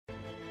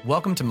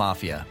Welcome to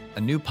Mafia,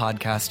 a new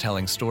podcast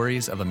telling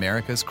stories of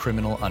America's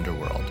criminal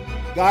underworld.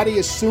 Gotti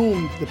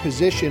assumed the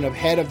position of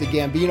head of the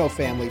Gambino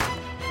family.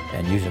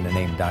 And using the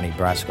name Donnie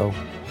Brasco,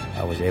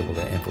 I was able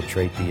to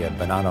infiltrate the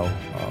Bonanno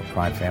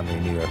crime family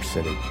in New York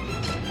City.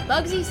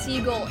 Bugsy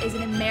Siegel is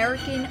an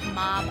American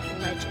mob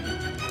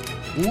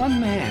legend.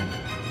 One man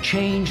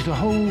changed the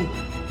whole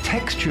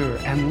texture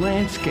and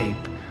landscape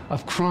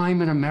of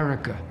crime in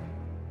America.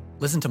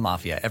 Listen to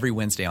Mafia every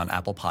Wednesday on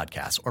Apple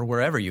Podcasts or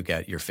wherever you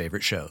get your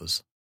favorite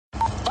shows.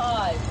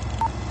 5,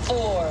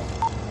 4,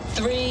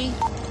 3,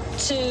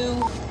 2,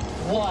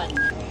 1.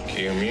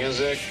 Cue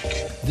music.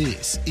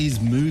 This is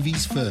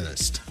Movies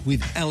First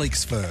with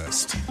Alex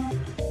First.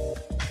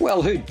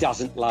 Well, who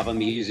doesn't love a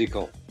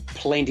musical?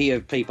 Plenty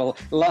of people.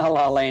 La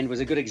La Land was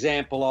a good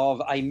example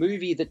of a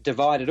movie that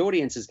divided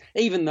audiences,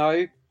 even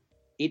though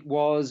it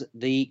was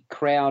the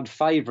crowd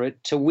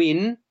favourite to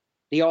win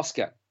the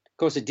Oscar. Of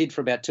course, it did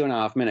for about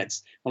 2.5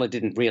 minutes. Well, it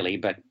didn't really,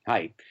 but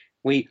hey,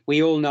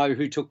 we all know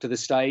who took to the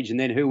stage and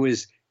then who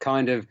was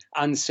kind of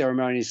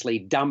unceremoniously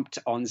dumped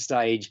on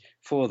stage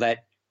for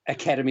that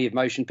Academy of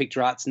Motion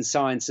Picture Arts and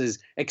Sciences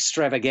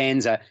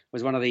extravaganza.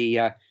 Was one of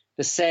the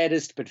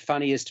saddest but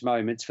funniest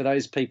moments for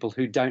those people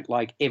who don't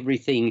like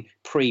everything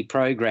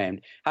pre-programmed.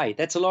 Hey,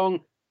 that's a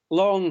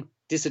long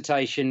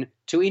dissertation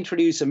to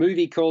introduce a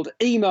movie called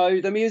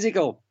Emo the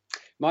Musical.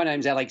 My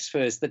name's Alex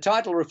First. The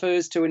title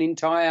refers to an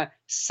entire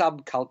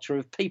subculture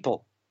of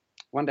people.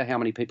 Wonder how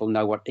many people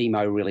know what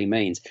emo really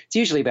means. It's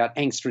usually about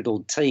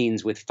angst-riddled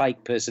teens with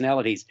fake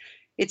personalities.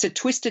 It's a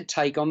twisted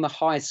take on the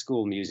High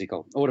School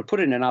Musical, or to put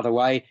it in another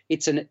way,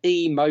 it's an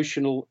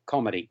emotional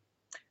comedy.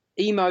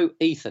 Emo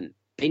Ethan,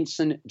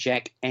 Benson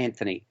Jack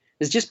Anthony,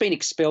 has just been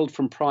expelled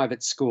from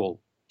private school.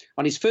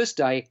 On his first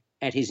day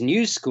at his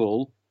new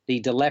school,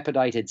 the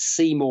dilapidated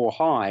Seymour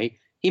High,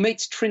 he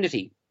meets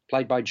Trinity,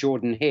 played by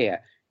Jordan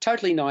Hare,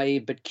 totally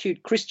naive but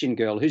cute Christian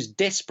girl who's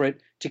desperate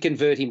to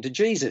convert him to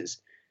Jesus.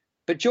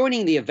 But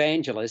joining the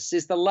evangelists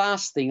is the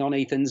last thing on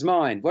Ethan's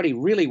mind. What he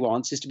really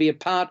wants is to be a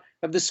part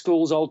of the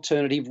school's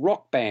alternative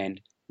rock band.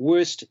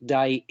 Worst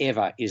Day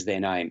Ever is their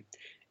name.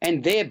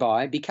 And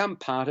thereby become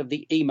part of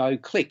the emo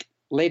clique,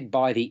 led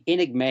by the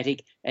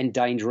enigmatic and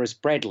dangerous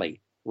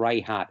Bradley,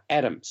 Ray Hart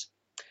Adams.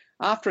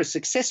 After a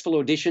successful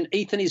audition,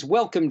 Ethan is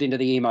welcomed into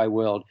the emo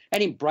world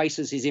and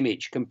embraces his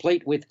image,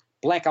 complete with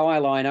black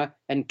eyeliner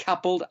and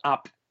coupled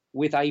up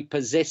with a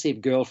possessive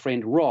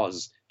girlfriend,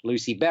 Roz,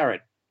 Lucy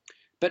Barrett.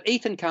 But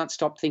Ethan can't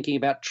stop thinking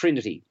about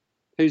Trinity,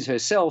 who's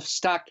herself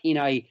stuck in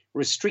a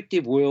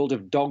restrictive world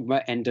of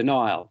dogma and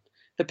denial.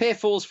 The pair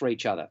falls for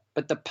each other,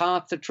 but the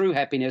path to true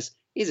happiness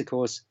is, of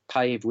course,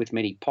 paved with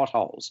many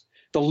potholes.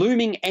 The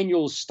looming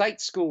annual state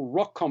school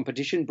rock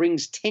competition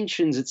brings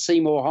tensions at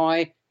Seymour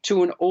High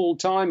to an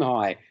all-time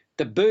high.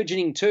 The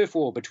burgeoning turf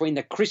war between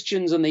the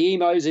Christians and the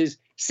emos is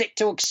set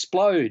to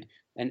explode,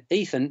 and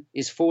Ethan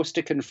is forced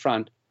to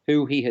confront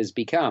who he has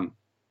become.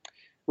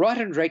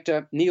 Writer and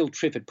director Neil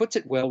Triffett puts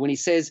it well when he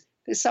says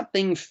there's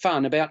something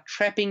fun about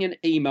trapping an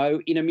emo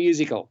in a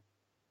musical.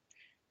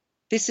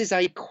 This is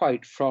a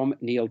quote from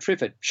Neil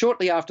Triffett.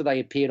 Shortly after they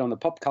appeared on the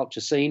pop culture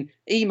scene,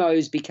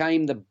 emos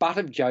became the butt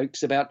of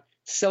jokes about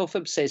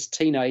self-obsessed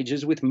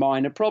teenagers with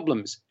minor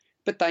problems.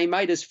 But they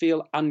made us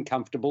feel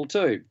uncomfortable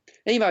too.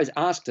 Emos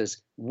asked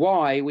us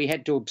why we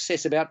had to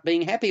obsess about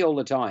being happy all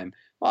the time,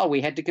 while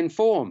we had to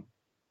conform.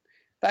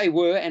 They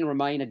were and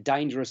remain a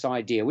dangerous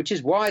idea, which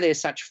is why they're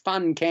such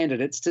fun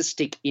candidates to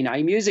stick in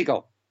a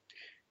musical.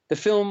 The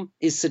film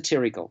is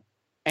satirical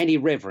and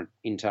irreverent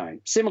in tone,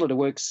 similar to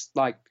works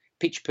like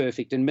Pitch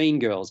Perfect and Mean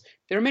Girls.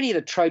 There are many of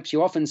the tropes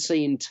you often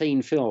see in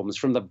teen films,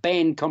 from the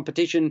band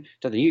competition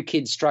to the new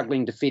kids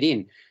struggling to fit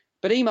in.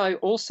 But emo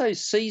also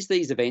sees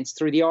these events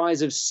through the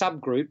eyes of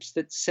subgroups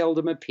that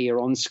seldom appear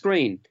on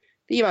screen.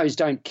 The emos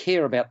don't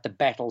care about the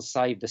battle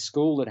save the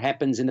school that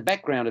happens in the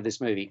background of this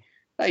movie.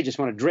 They just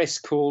want to dress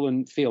cool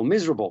and feel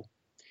miserable.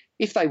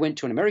 If they went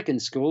to an American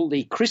school,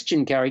 the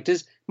Christian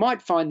characters might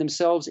find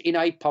themselves in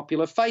a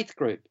popular faith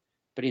group.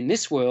 But in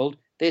this world,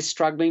 they're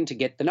struggling to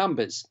get the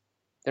numbers.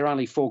 There are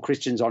only 4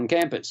 Christians on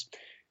campus.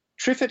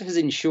 Triffett has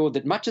ensured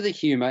that much of the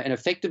humour and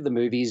effect of the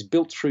movie is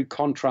built through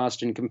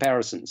contrast and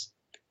comparisons.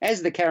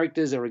 As the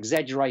characters are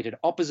exaggerated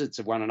opposites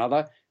of one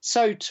another,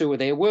 so too are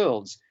their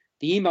worlds.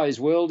 The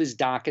emos' world is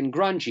dark and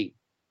grungy.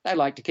 They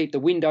like to keep the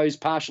windows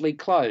partially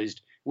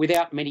closed,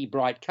 without many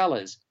bright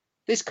colours.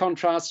 This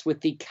contrasts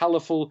with the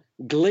colourful,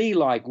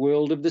 glee-like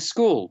world of the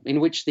school, in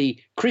which the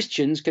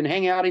Christians can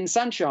hang out in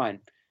sunshine,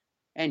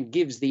 and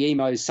gives the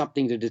emos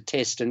something to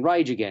detest and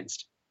rage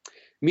against.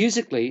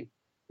 Musically,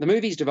 the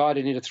movie's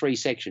divided into 3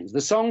 sections. The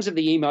songs of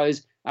the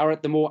emos are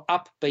at the more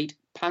upbeat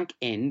punk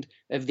end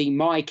of the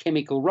My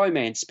Chemical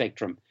Romance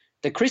spectrum.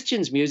 The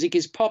Christians' music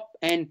is pop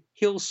and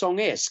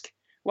Hillsong-esque,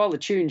 while the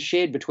tunes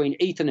shared between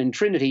Ethan and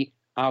Trinity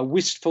are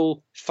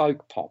wistful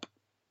folk pop.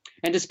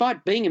 And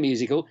despite being a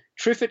musical,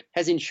 Triffett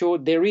has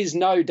ensured there is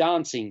no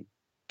dancing,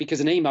 because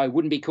an emo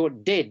wouldn't be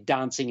caught dead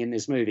dancing in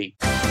this movie.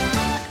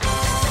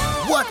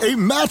 What a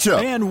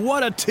matchup. And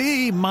what a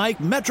team, Mike.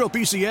 Metro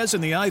PCS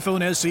and the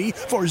iPhone SE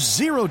for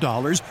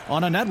 $0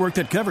 on a network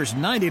that covers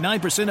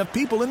 99% of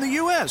people in the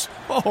U.S.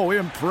 Oh,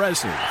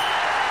 impressive.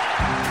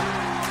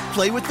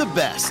 Play with the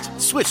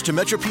best. Switch to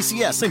Metro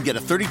PCS and get a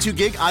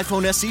 32-gig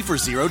iPhone SE for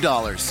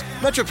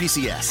 $0. Metro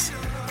PCS.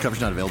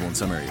 Coverage not available in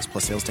some areas,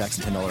 plus sales tax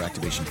and $10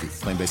 activation fee.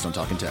 Claim based on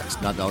talk and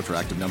text. Not valid for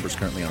active numbers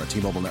currently on a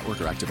T-Mobile network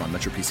or active on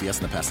Metro PCS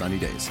in the past 90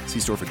 days. See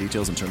store for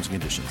details and terms and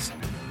conditions.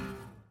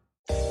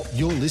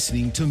 You're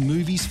listening to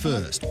Movies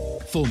First.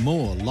 For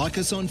more, like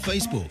us on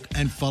Facebook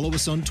and follow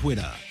us on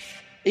Twitter.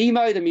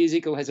 Emo the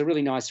musical has a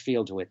really nice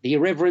feel to it. The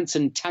irreverence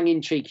and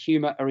tongue-in-cheek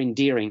humour are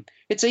endearing.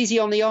 It's easy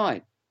on the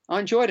eye. I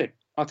enjoyed it.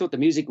 I thought the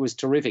music was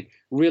terrific.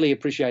 Really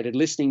appreciated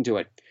listening to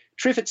it.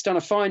 Triffitt's done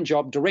a fine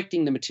job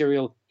directing the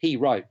material he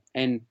wrote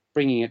and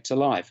bringing it to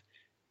life.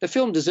 The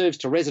film deserves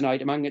to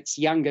resonate among its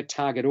younger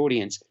target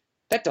audience.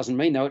 That doesn't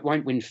mean, though, it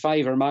won't win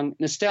favour among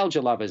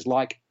nostalgia lovers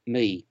like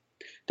me.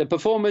 The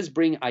performers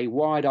bring a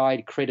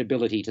wide-eyed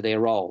credibility to their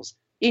roles.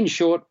 In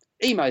short,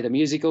 Emo the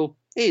musical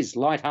is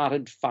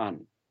light-hearted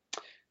fun.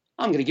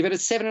 I'm going to give it a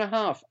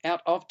 7.5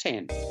 out of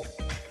 10.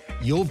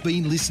 You've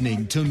been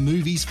listening to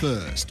Movies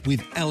First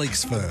with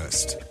Alex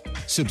First.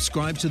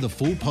 Subscribe to the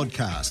full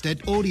podcast at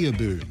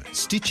Audioboom,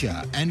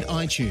 Stitcher and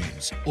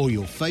iTunes, or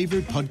your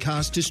favourite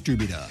podcast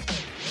distributor.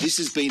 This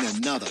has been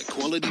another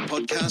quality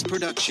podcast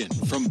production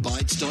from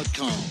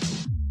Bytes.com.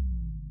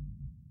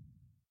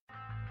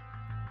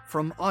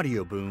 From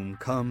Audioboom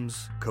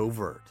comes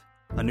Covert,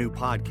 a new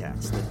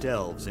podcast that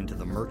delves into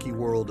the murky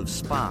world of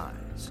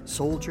spies,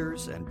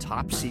 soldiers, and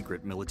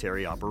top-secret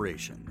military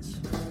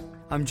operations.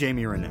 I'm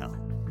Jamie Rennell,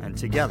 and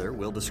together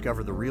we'll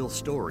discover the real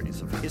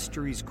stories of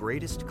history's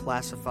greatest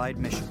classified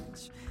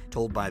missions,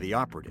 told by the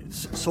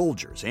operatives,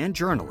 soldiers, and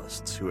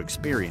journalists who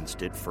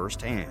experienced it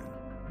firsthand.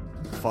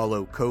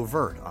 Follow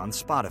Covert on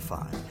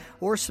Spotify,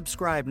 or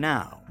subscribe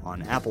now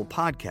on Apple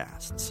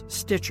Podcasts,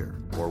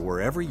 Stitcher, or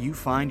wherever you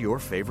find your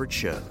favorite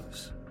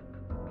shows.